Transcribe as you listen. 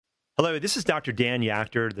Hello, this is Dr. Dan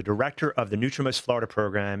Yachter, the director of the Nutrimost Florida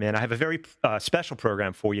program, and I have a very special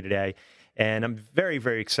program for you today. And I'm very,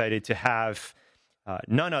 very excited to have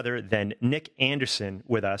none other than Nick Anderson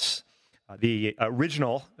with us, the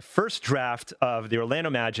original first draft of the Orlando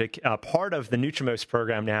Magic, part of the Nutrimost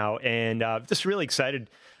program now, and just really excited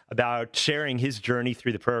about sharing his journey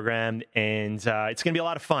through the program, and it's going to be a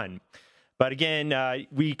lot of fun. But again,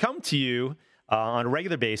 we come to you on a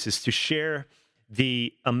regular basis to share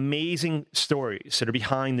the amazing stories that are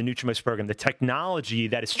behind the Nutrimost program, the technology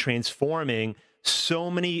that is transforming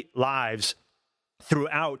so many lives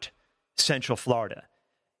throughout Central Florida.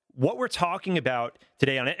 What we're talking about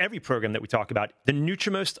today on every program that we talk about, the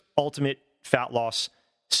Nutrimost Ultimate Fat Loss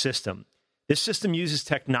System. This system uses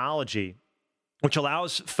technology which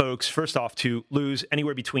allows folks, first off, to lose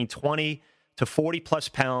anywhere between 20 to 40 plus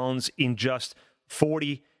pounds in just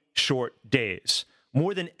 40 short days.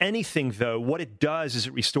 More than anything, though, what it does is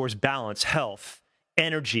it restores balance, health,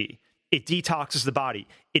 energy. It detoxes the body.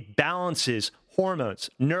 It balances hormones,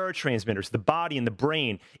 neurotransmitters, the body and the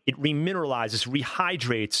brain. It remineralizes,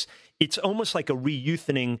 rehydrates. It's almost like a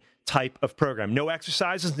re-youthening type of program. No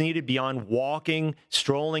exercises needed beyond walking,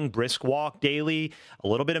 strolling, brisk walk daily, a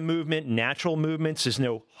little bit of movement, natural movements. There's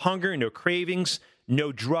no hunger, no cravings,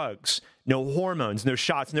 no drugs, no hormones, no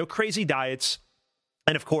shots, no crazy diets,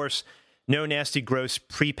 and of course, no nasty, gross,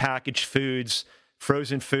 prepackaged foods,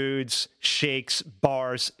 frozen foods, shakes,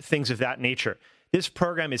 bars, things of that nature. This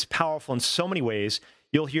program is powerful in so many ways.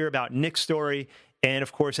 You'll hear about Nick's story. And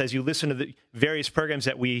of course, as you listen to the various programs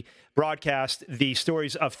that we broadcast, the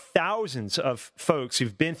stories of thousands of folks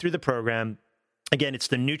who've been through the program. Again, it's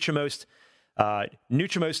the Nutrimost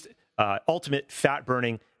Ultimate Fat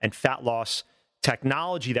Burning and Fat Loss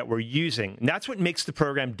technology that we're using. And that's what makes the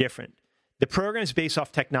program different. The program is based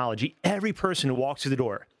off technology. Every person who walks through the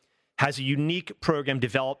door has a unique program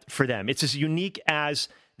developed for them. It's as unique as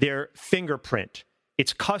their fingerprint.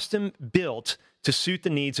 It's custom built to suit the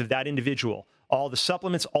needs of that individual. All the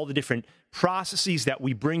supplements, all the different processes that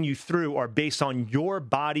we bring you through are based on your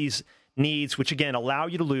body's needs, which again allow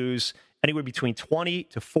you to lose anywhere between 20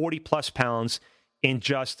 to 40 plus pounds in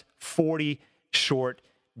just 40 short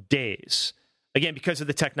days. Again, because of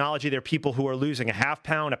the technology, there are people who are losing a half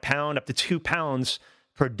pound, a pound, up to 2 pounds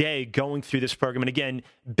per day going through this program. And again,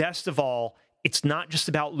 best of all, it's not just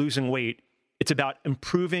about losing weight. It's about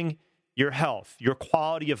improving your health, your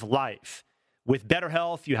quality of life. With better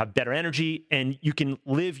health, you have better energy, and you can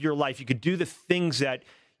live your life. You can do the things that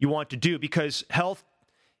you want to do because health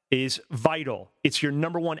is vital. It's your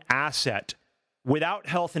number one asset. Without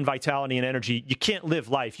health and vitality and energy, you can't live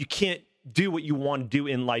life. You can't do what you want to do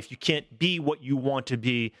in life. You can't be what you want to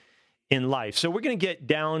be in life. So we're going to get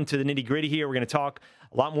down to the nitty-gritty here. We're going to talk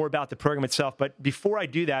a lot more about the program itself. But before I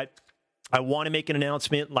do that, I want to make an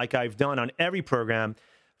announcement like I've done on every program.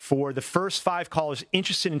 For the first 5 callers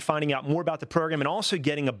interested in finding out more about the program and also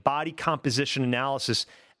getting a body composition analysis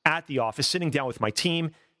at the office, sitting down with my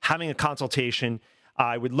team, having a consultation,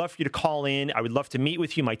 I would love for you to call in. I would love to meet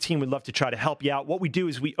with you. My team would love to try to help you out. What we do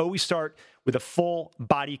is we always start with a full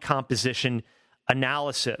body composition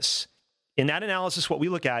analysis. In that analysis, what we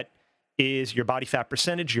look at is your body fat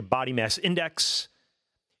percentage, your body mass index,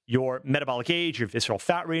 your metabolic age, your visceral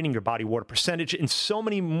fat rating, your body water percentage, and so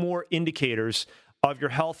many more indicators of your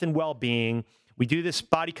health and well-being. We do this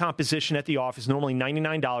body composition at the office, normally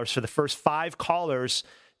 $99 for the first 5 callers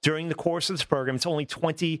during the course of this program. It's only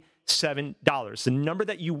 $27. The number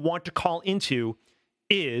that you want to call into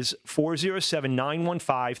is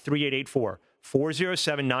 407-915-3884.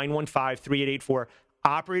 407-915-3884.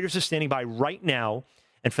 Operators are standing by right now,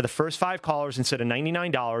 and for the first 5 callers, instead of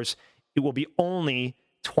 $99, it will be only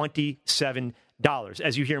 $27.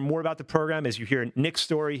 As you hear more about the program, as you hear Nick's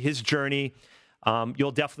story, his journey,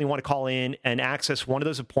 you'll definitely want to call in and access one of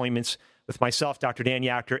those appointments with myself, Dr. Dan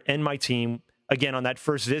Yachter, and my team. Again, on that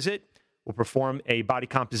first visit, we'll perform a body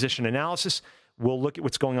composition analysis. We'll look at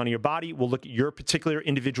what's going on in your body. We'll look at your particular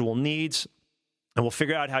individual needs, and we'll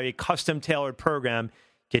figure out how a custom-tailored program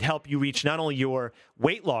can help you reach not only your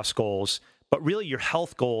weight loss goals, but really your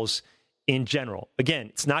health goals in general. Again,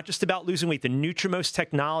 it's not just about losing weight. The Nutrimost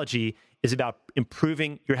technology is about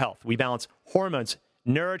improving your health. We balance hormones,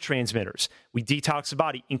 neurotransmitters. We detox the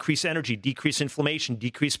body, increase energy, decrease inflammation,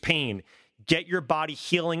 decrease pain, get your body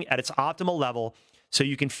healing at its optimal level so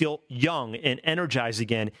you can feel young and energized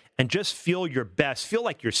again and just feel your best, feel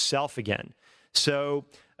like yourself again. So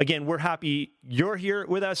again, we're happy you're here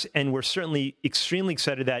with us, and we're certainly extremely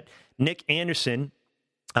excited that Nick Anderson,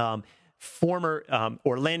 former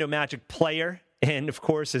Orlando Magic player, and of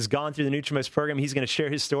course has gone through the Nutrimost program. He's going to share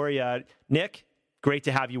his story. Nick, great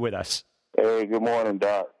to have you with us. Hey, good morning,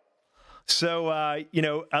 Doc. So,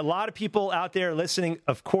 a lot of people out there listening,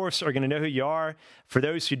 of course, are going to know who you are. For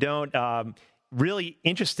those who don't, really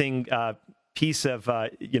interesting piece of,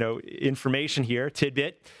 information here,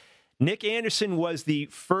 tidbit. Nick Anderson was the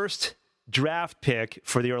first draft pick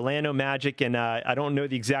for the Orlando Magic, and I don't know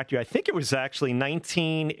the exact year. I think it was actually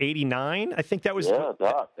 1989. I think that was. Yeah,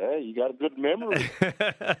 Doc. Hey, you got a good memory.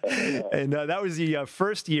 And that was the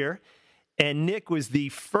first year. And Nick was the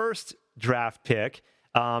first draft pick.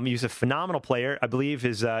 He was a phenomenal player. I believe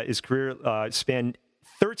his career spanned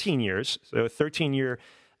 13 years, so a 13-year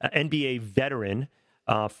NBA veteran,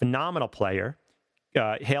 phenomenal player.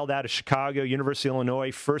 Hailed out of Chicago, University of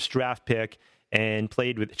Illinois, first draft pick, and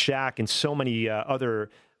played with Shaq and so many other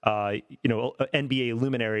NBA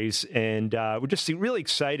luminaries. And we're just really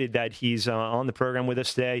excited that he's on the program with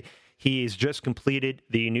us today. He's just completed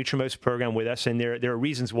the Nutrimost program with us, and there are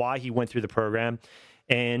reasons why he went through the program.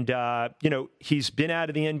 And, he's been out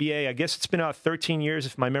of the NBA. I guess it's been about 13 years,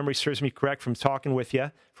 if my memory serves me correct, from talking with you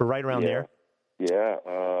for right around there. Yeah.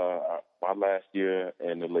 My last year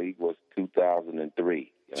in the league was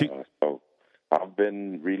 2003. So I've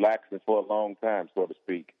been relaxing for a long time, so to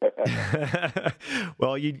speak.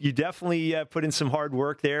 Well, you definitely put in some hard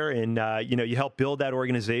work there, and, you helped build that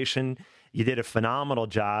organization. You did a phenomenal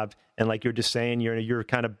job, and like you're just saying, you're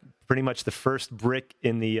kind of pretty much the first brick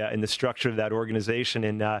in the structure of that organization,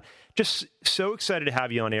 and just so excited to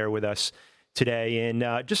have you on air with us today.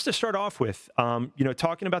 And just to start off with,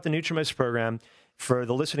 talking about the Nutrimost program for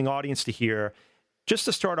the listening audience to hear. Just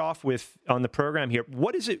to start off with on the program here,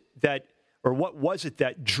 what was it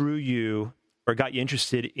that drew you or got you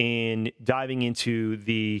interested in diving into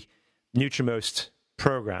the Nutrimost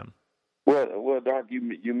program? Well, Doc,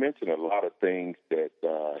 you mentioned a lot of things that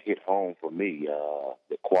hit home for me.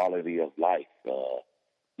 The quality of life,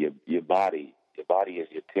 your body is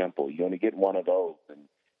your temple. You only get one of those, and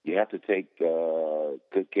you have to take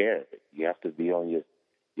good care of it. You have to be on your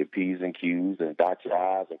P's and Q's and dot your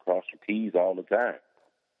I's and cross your T's all the time.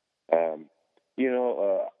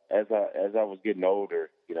 As I was getting older,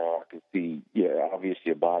 I could see, obviously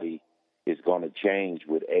your body is going to change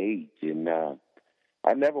with age, and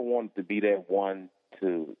I never wanted to be that one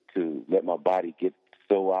to let my body get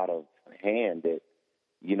so out of hand that,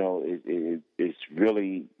 it's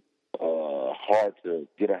really hard to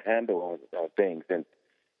get a handle on things. And,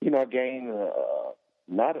 I gained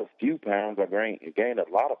not a few pounds, I gained a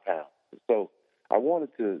lot of pounds. So I wanted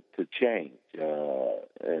to change,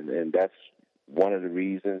 and that's one of the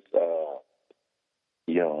reasons, I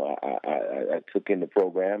took in the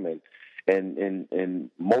program, and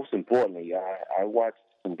most importantly, I watched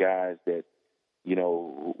some guys that,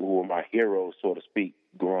 who were my heroes, so to speak,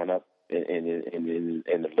 growing up in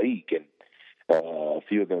the league, and a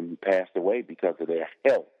few of them passed away because of their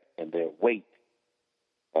health and their weight,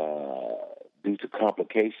 due to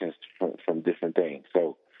complications from different things.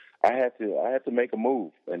 So I had to make a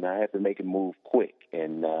move, and I had to make a move quick.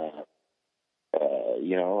 And I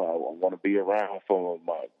want to be around for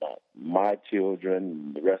my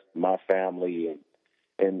children, the rest of my family,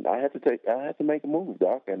 and I had to make a move,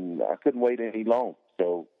 Doc, and I couldn't wait any longer.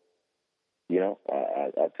 So,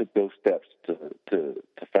 I took those steps to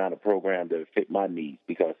find a program that fit my needs,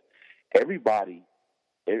 because everyone's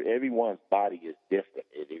body is different.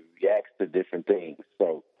 It reacts to different things.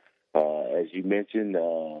 So, as you mentioned,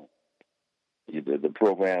 the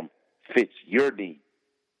program fits your needs.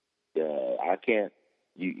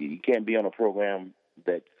 You can't be on a program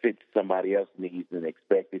that fits somebody else's needs and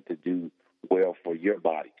expect it to do well for your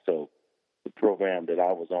body. So the program that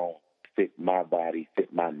I was on fit my body,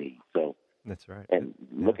 fit my needs. So that's right. And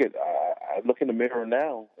I look in the mirror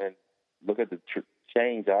now and look at the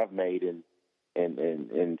change I've made in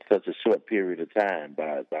such a short period of time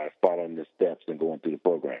by following the steps and going through the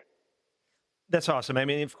program. That's awesome. I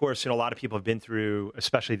mean, of course, a lot of people have been through,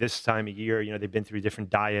 especially this time of year, they've been through different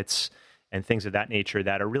diets and things of that nature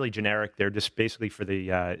that are really generic. They're just basically for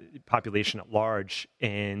the population at large,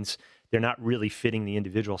 and they're not really fitting the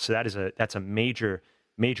individual. So that's a major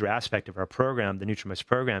aspect of our program, the Nutrimost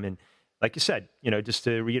program. And like you said, just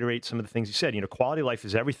to reiterate some of the things you said, quality of life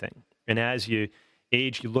is everything. And as you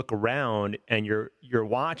age, you look around and you're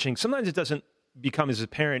watching. Sometimes it doesn't become as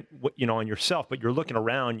apparent, on yourself, but you're looking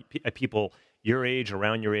around at people your age,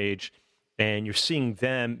 around your age, and you're seeing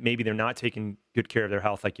them, maybe they're not taking good care of their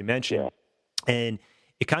health, like you mentioned. Yeah. And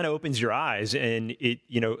it kind of opens your eyes. And it,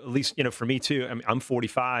 at least, for me too, I'm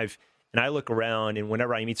 45 and I look around, and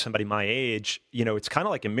whenever I meet somebody my age, it's kind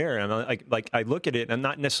of like a mirror. I'm like I look at it and I'm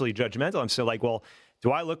not necessarily judgmental. I'm still like, well,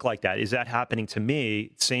 do I look like that? Is that happening to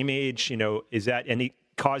me? Same age, is that, and it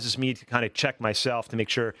causes me to kind of check myself to make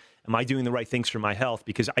sure Am I doing the right things for my health?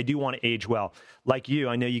 Because I do want to age well. Like you,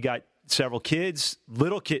 I know you got several kids,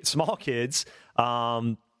 small kids,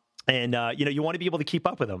 and you want to be able to keep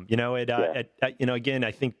up with them. Again,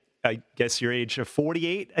 I guess your age of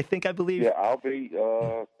 48, I believe. Yeah, I'll be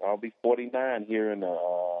 49 here in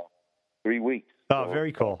 3 weeks. Oh,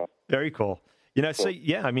 very cool. Very cool.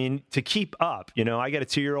 To keep up, I got a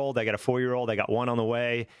 2-year-old, I got a 4-year-old, I got one on the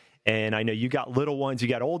way, and I know you got little ones, you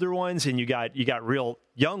got older ones, and you got real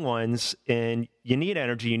young ones, and you need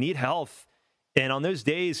energy, you need health. And on those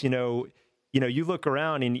days, you look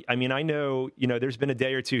around, and I mean, I know, there's been a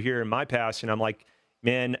day or two here in my past, and I'm like,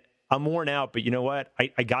 man, I'm worn out, but you know what?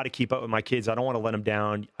 I got to keep up with my kids. I don't want to let them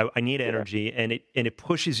down. I need energy, and it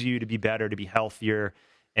pushes you to be better, to be healthier,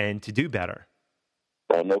 and to do better.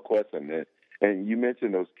 Oh, no question. And you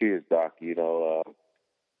mentioned those kids, Doc. It's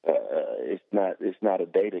not a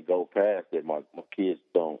day to go past that my kids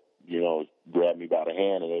don't, grab me by the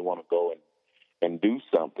hand and they want to go and do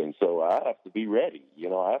something. So I have to be ready.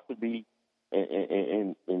 I have to be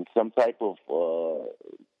in some type of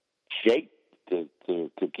shape to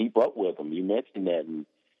keep up with them. You mentioned that,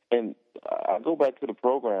 and I go back to the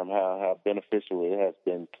program, how beneficial it has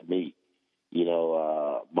been to me.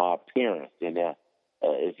 My appearance, and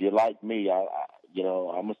if you're like me, I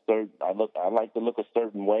like to look a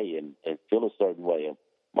certain way and feel a certain way. And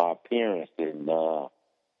my appearance and the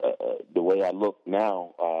way I look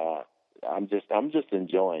now, I'm just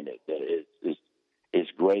enjoying it.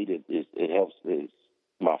 It's great. It helps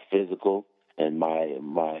my physical and my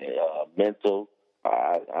mental.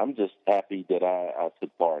 I'm just happy that I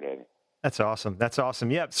took part in it. That's awesome.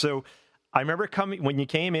 Yeah. So I remember when you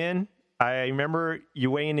came in. I remember you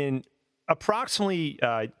weighing in approximately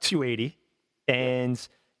 280, and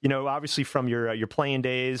obviously from your playing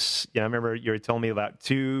days, I remember you were telling me about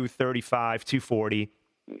 235, 240.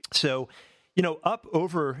 So, up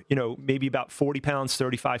over maybe about 40 pounds,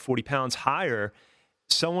 35, 40 pounds higher.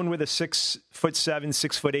 Someone with a 6'7",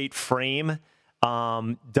 6'8" frame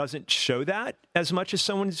doesn't show that as much as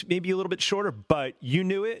someone's maybe a little bit shorter, but you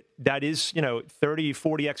knew it. That is, 30,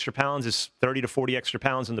 40 extra pounds is 30 to 40 extra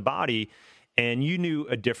pounds in the body. And you knew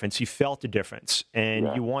a difference. You felt a difference, and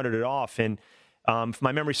you wanted it off. And if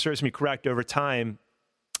my memory serves me correct, over time,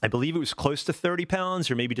 I believe it was close to 30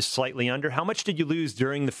 pounds or maybe just slightly under. How much did you lose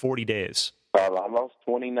during the 40 days? I lost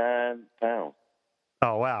 29 pounds.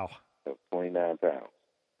 Oh, wow. 29 pounds.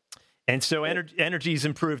 And so energy's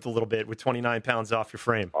improved a little bit with 29 pounds off your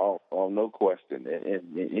frame. Oh, no question.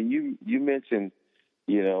 And you mentioned,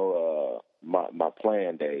 my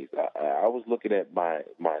playing days. I was looking at my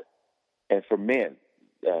and for men,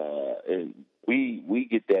 we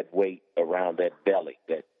get that weight around that belly,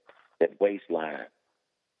 that waistline.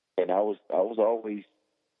 And I was always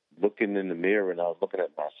looking in the mirror, and I was looking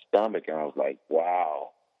at my stomach, and I was like,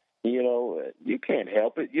 wow, you can't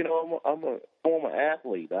help it. I'm a former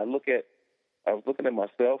athlete. I was looking at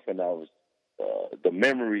myself, and the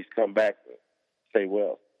memories come back and say,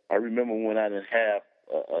 well, I remember when I didn't have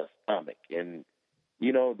a stomach, and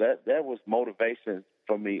that was motivation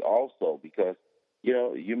for me also, because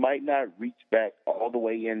you might not reach back all the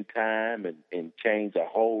way in time and change a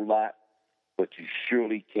whole lot, but you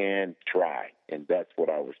surely can try, and that's what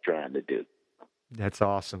I was trying to do. That's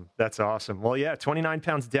awesome. Well, yeah, 29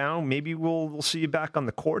 pounds down. Maybe we'll see you back on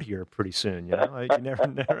the court here pretty soon. You never.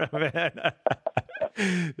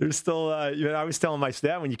 There's still. I was telling my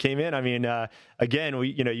staff when you came in. I mean, again,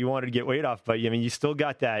 you wanted to get weight off, but you still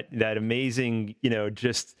got that amazing,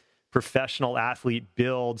 just professional athlete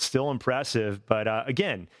build. Still impressive, but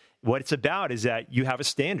again, what it's about is that you have a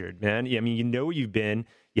standard, man. I mean, where you've been.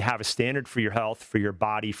 You have a standard for your health, for your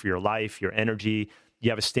body, for your life, your energy.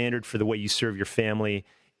 You have a standard for the way you serve your family,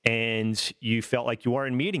 and you felt like you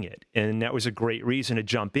weren't meeting it. And that was a great reason to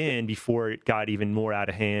jump in before it got even more out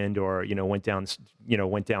of hand or, went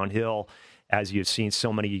downhill, as you've seen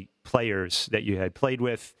so many players that you had played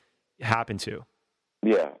with happen to.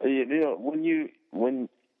 Yeah. I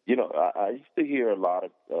used to hear a lot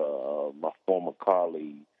of my former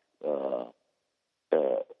colleagues,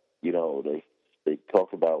 they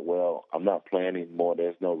talk about, well, I'm not playing anymore.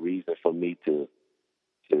 There's no reason for me to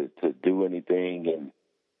do anything. And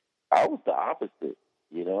I was the opposite.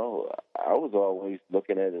 I was always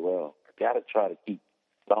looking at it, well, I got to try to keep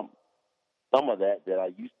some of that I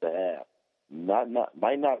used to have. Might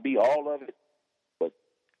not be all of it, but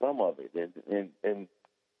some of it.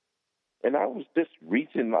 And I was just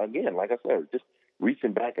reaching, again, like I said, just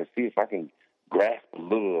reaching back and see if I can grasp a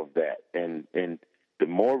little of that. And the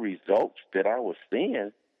more results that I was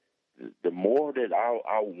seeing, the more that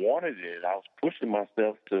I wanted it. I was pushing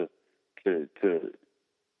myself to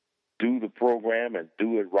do the program and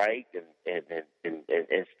do it right and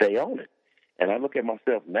stay on it. And I look at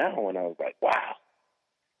myself now and I was like, wow,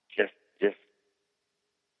 just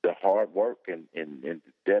the hard work and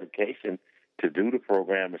dedication to do the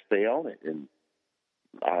program and stay on it. And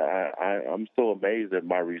I'm so amazed at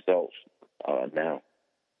my results now.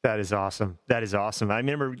 That is awesome. That is awesome. I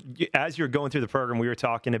remember as you were going through the program, we were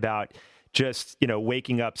talking about just,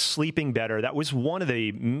 waking up, sleeping better. That was one of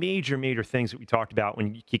the major things that we talked about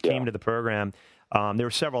when you came to the program. There were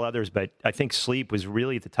several others, but I think sleep was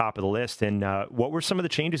really at the top of the list. And what were some of the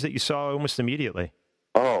changes that you saw almost immediately?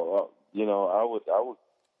 Oh, I would,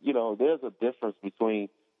 there's a difference between,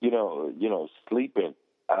 sleeping.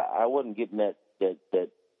 I wasn't getting that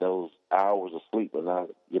those hours of sleep. And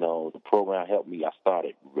the program helped me. I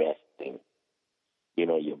started resting.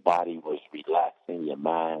 Your body was relaxing, your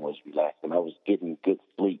mind was relaxing. I was getting good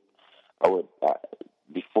sleep.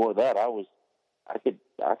 Before that, I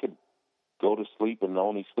could go to sleep and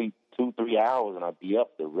only sleep 2-3 hours, and I'd be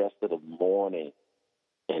up the rest of the morning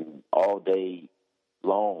and all day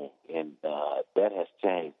long. And that has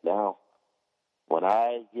changed. Now, when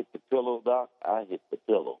I hit the pillow, Doc, I hit the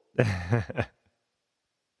pillow.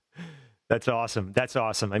 That's awesome. That's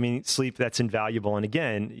awesome. I mean, sleep, that's invaluable. And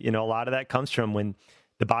again, a lot of that comes from when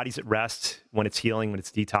the body's at rest, when it's healing, when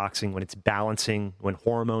it's detoxing, when it's balancing, when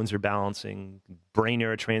hormones are balancing, brain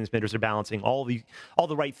neurotransmitters are balancing, all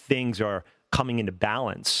the right things are coming into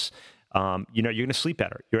balance. You're going to sleep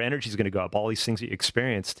better. Your energy is going to go up. All these things that you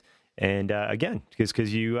experienced. And again,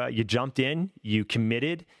 because you jumped in, you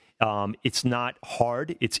committed. It's not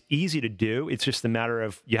hard. It's easy to do. It's just a matter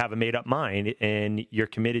of you have a made up mind and you're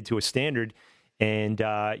committed to a standard. And,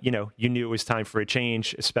 you knew it was time for a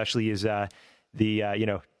change, especially as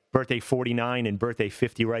the birthday 49 and birthday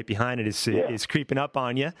 50 right behind it is creeping up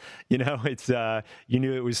on you. It's you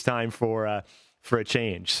knew it was time for a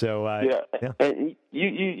change. So, And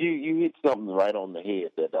you hit something right on the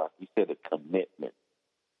head there, Doc. You said a commitment.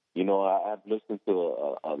 I've listened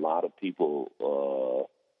to a lot of people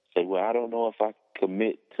say, well, I don't know if I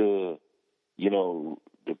commit to,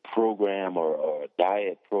 the program or a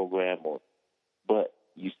diet program, but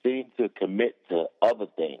you seem to commit to other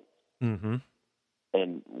things. Mm-hmm.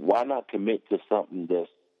 And why not commit to something that's,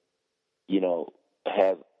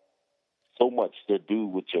 has so much to do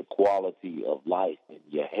with your quality of life and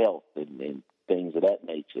your health and things of that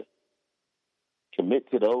nature?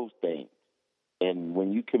 Commit to those things. And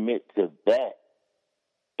when you commit to that,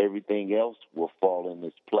 everything else will fall in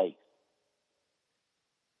its place.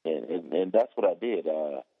 And that's what I did.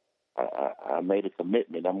 I made a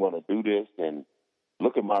commitment. I'm going to do this, and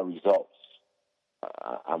look at my results.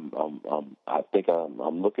 I think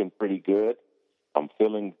I'm looking pretty good. I'm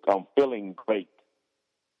feeling great.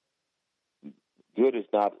 Good is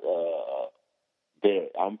not there.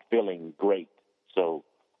 I'm feeling great. So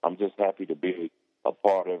I'm just happy to be a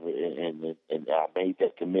part of it, and I made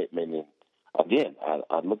that commitment. And again,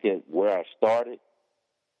 I look at where I started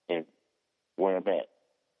and where I'm at.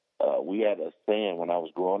 We had a saying when I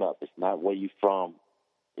was growing up: "It's not where you're from,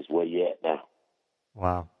 it's where you're at now."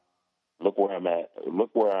 Wow. Look where I'm at. Look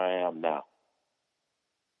where I am now.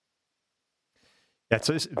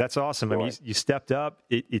 That's awesome. I mean, you stepped up.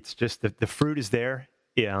 It's just the fruit is there.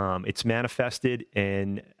 It's manifested,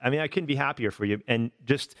 and I mean, I couldn't be happier for you. And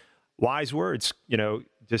just wise words,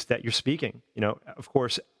 just that you're speaking. Of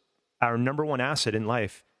course, our number one asset in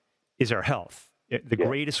life is our health. The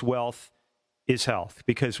greatest wealth is health,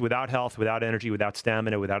 because without health, without energy, without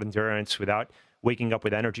stamina, without endurance, without waking up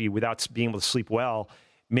with energy, without being able to sleep well,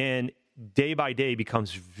 man, day by day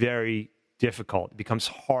becomes very difficult. It becomes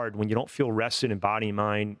hard when you don't feel rested in body and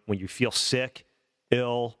mind, when you feel sick,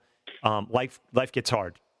 ill. Life gets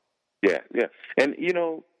hard. Yeah. And,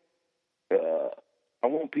 I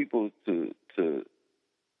want people to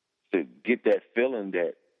get that feeling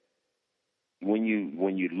that when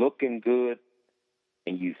you're looking good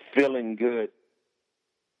and you feeling good,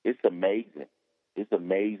 it's amazing. It's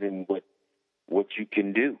amazing what you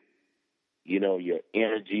can do. Your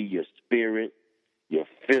energy, your spirit, your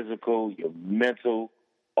physical, your mental,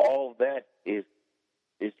 all that is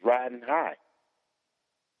riding high.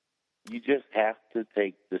 You just have to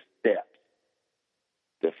take the steps.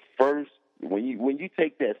 When you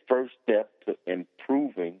take that first step to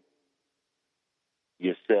improving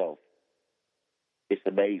yourself, it's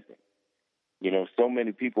amazing. So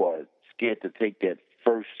many people are scared to take that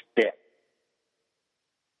first step.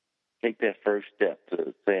 Take that first step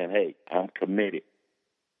to saying, hey, I'm committed.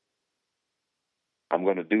 I'm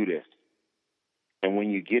going to do this. And when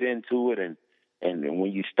you get into it and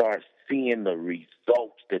when you start seeing the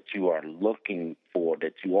results that you are looking for,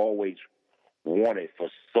 that you always wanted for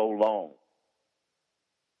so long.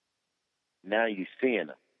 Now you're seeing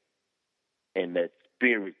them, and that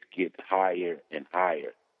spirit gets higher and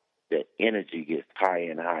higher. That energy gets higher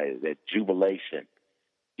and higher. That jubilation,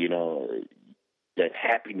 that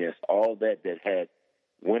happiness, all that had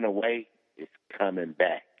went away is coming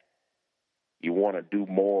back. You want to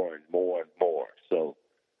do more and more and more. So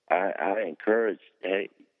I encourage,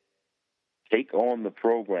 take on the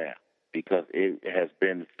program because it has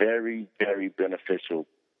been very, very beneficial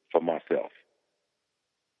for myself.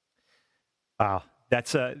 Wow.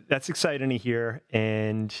 That's exciting to hear.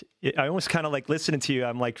 And I almost kind of like listening to you.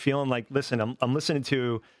 I'm like feeling like, listen, I'm listening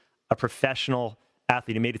to a professional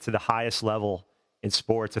athlete who made it to the highest level in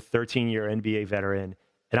sports, a 13-year NBA veteran.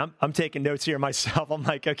 And I'm taking notes here myself. I'm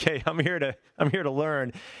like, okay, I'm here to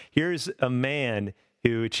learn. Here's a man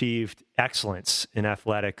who achieved excellence in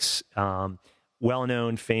athletics,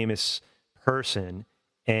 well-known, famous person.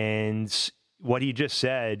 And what he just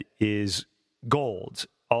said is gold.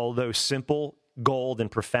 Although simple, gold, and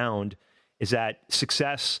profound, is that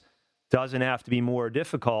success doesn't have to be more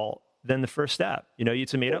difficult than the first step.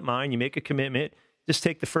 It's a made-up mind. You make a commitment. Just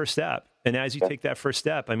take the first step. And as you take that first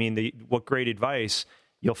step, what great advice.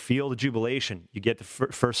 You'll feel the jubilation. You get the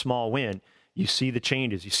first small win. You see the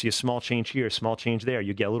changes. You see a small change here, a small change there.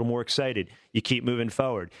 You get a little more excited. You keep moving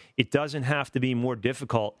forward. It doesn't have to be more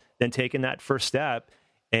difficult than taking that first step.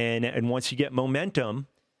 And once you get momentum,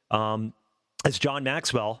 as John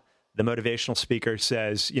Maxwell, the motivational speaker,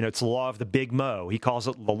 says, it's the law of the big mo. He calls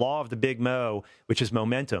it the law of the big mo, which is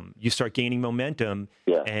momentum. You start gaining momentum,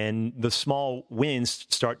 and the small wins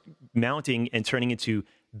start mounting and turning into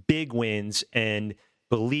big wins and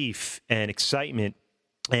belief and excitement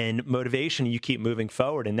and motivation. You keep moving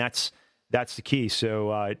forward, and that's the key.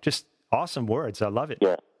 So just awesome words. I love it.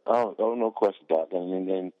 Yeah. Oh, no question, Doc.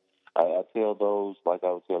 And I tell those, like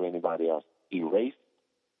I would tell anybody else, erase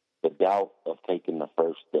the doubt of taking the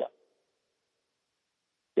first step.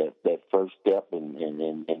 That first step and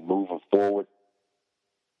moving forward,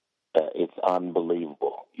 it's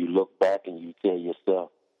unbelievable. You look back and you tell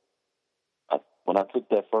yourself, when I took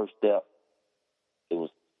that first step, it was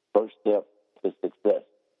first step to success.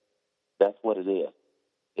 That's what it is.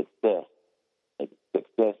 Success.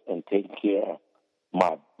 Success and taking care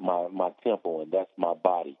of my temple, and that's my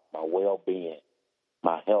body, my well-being,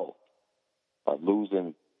 my health,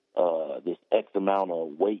 losing this X amount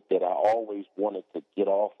of weight that I always wanted to get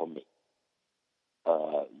off of me.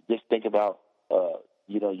 Just think about,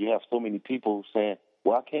 you have so many people saying,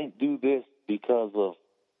 well, I can't do this because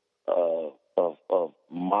of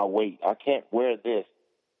my weight. I can't wear this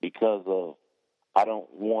because of I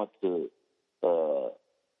don't want to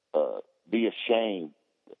be ashamed.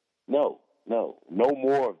 No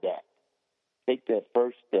more of that. Take that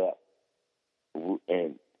first step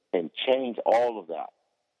and change all of that.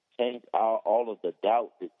 Change all of the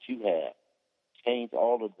doubt that you have. Change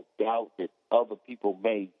all of the doubt that other people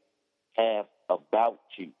may have about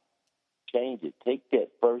you. Change it. Take that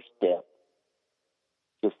first step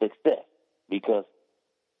to success because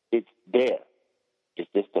it's there. It's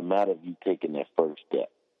just a matter of you taking that first step.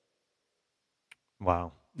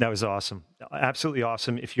 Wow. That was awesome. Absolutely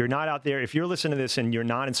awesome. If you're not out there, if you're listening to this and you're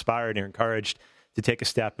not inspired or encouraged to take a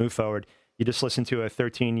step, move forward, you just listened to a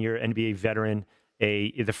 13-year NBA veteran,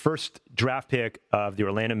 the first draft pick of the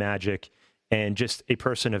Orlando Magic, and just a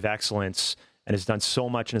person of excellence, and has done so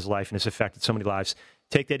much in his life and has affected so many lives.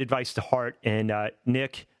 Take that advice to heart. And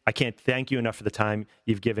Nick, I can't thank you enough for the time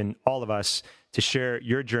you've given all of us to share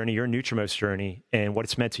your journey, your Nutrimost journey, and what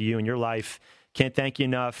it's meant to you in your life. Can't thank you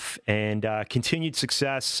enough, and continued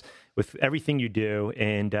success with everything you do,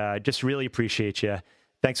 and just really appreciate you.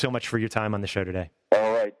 Thanks so much for your time on the show today.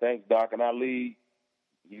 All right. Thanks, Doc. And I'll leave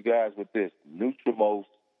you guys with this. Nutrimost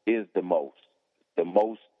is the most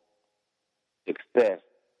success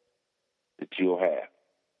that you'll have.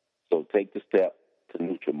 So take the step to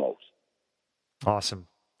Nutrimost. Awesome.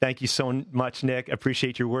 Thank you so much, Nick.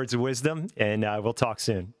 Appreciate your words of wisdom, and we'll talk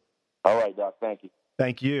soon. All right, Doc. Thank you.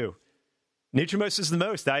 Thank you. Nutrimost is the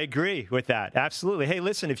most. I agree with that. Absolutely. Hey,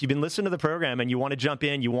 listen, if you've been listening to the program and you want to jump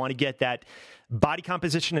in, you want to get that body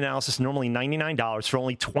composition analysis, normally $99 for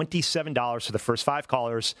only $27 for the first 5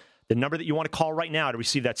 callers. The number that you want to call right now to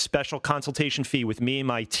receive that special consultation fee with me and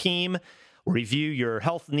my team. We'll review your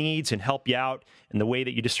health needs and help you out in the way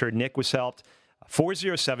that you just heard Nick was helped.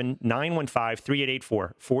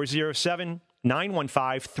 407-915-3884.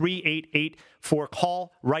 407-915-3884.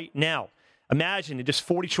 Call right now. Imagine in just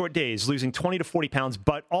 40 short days losing 20 to 40 pounds,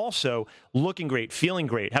 but also looking great, feeling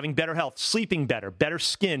great, having better health, sleeping better, better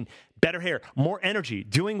skin, better hair, more energy,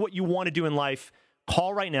 doing what you want to do in life.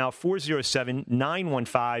 Call right now,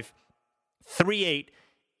 407-915-3884.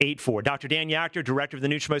 3884. Dr. Dan Yachter, director of the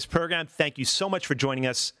Nutrimost program, thank you so much for joining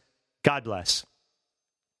us. God bless.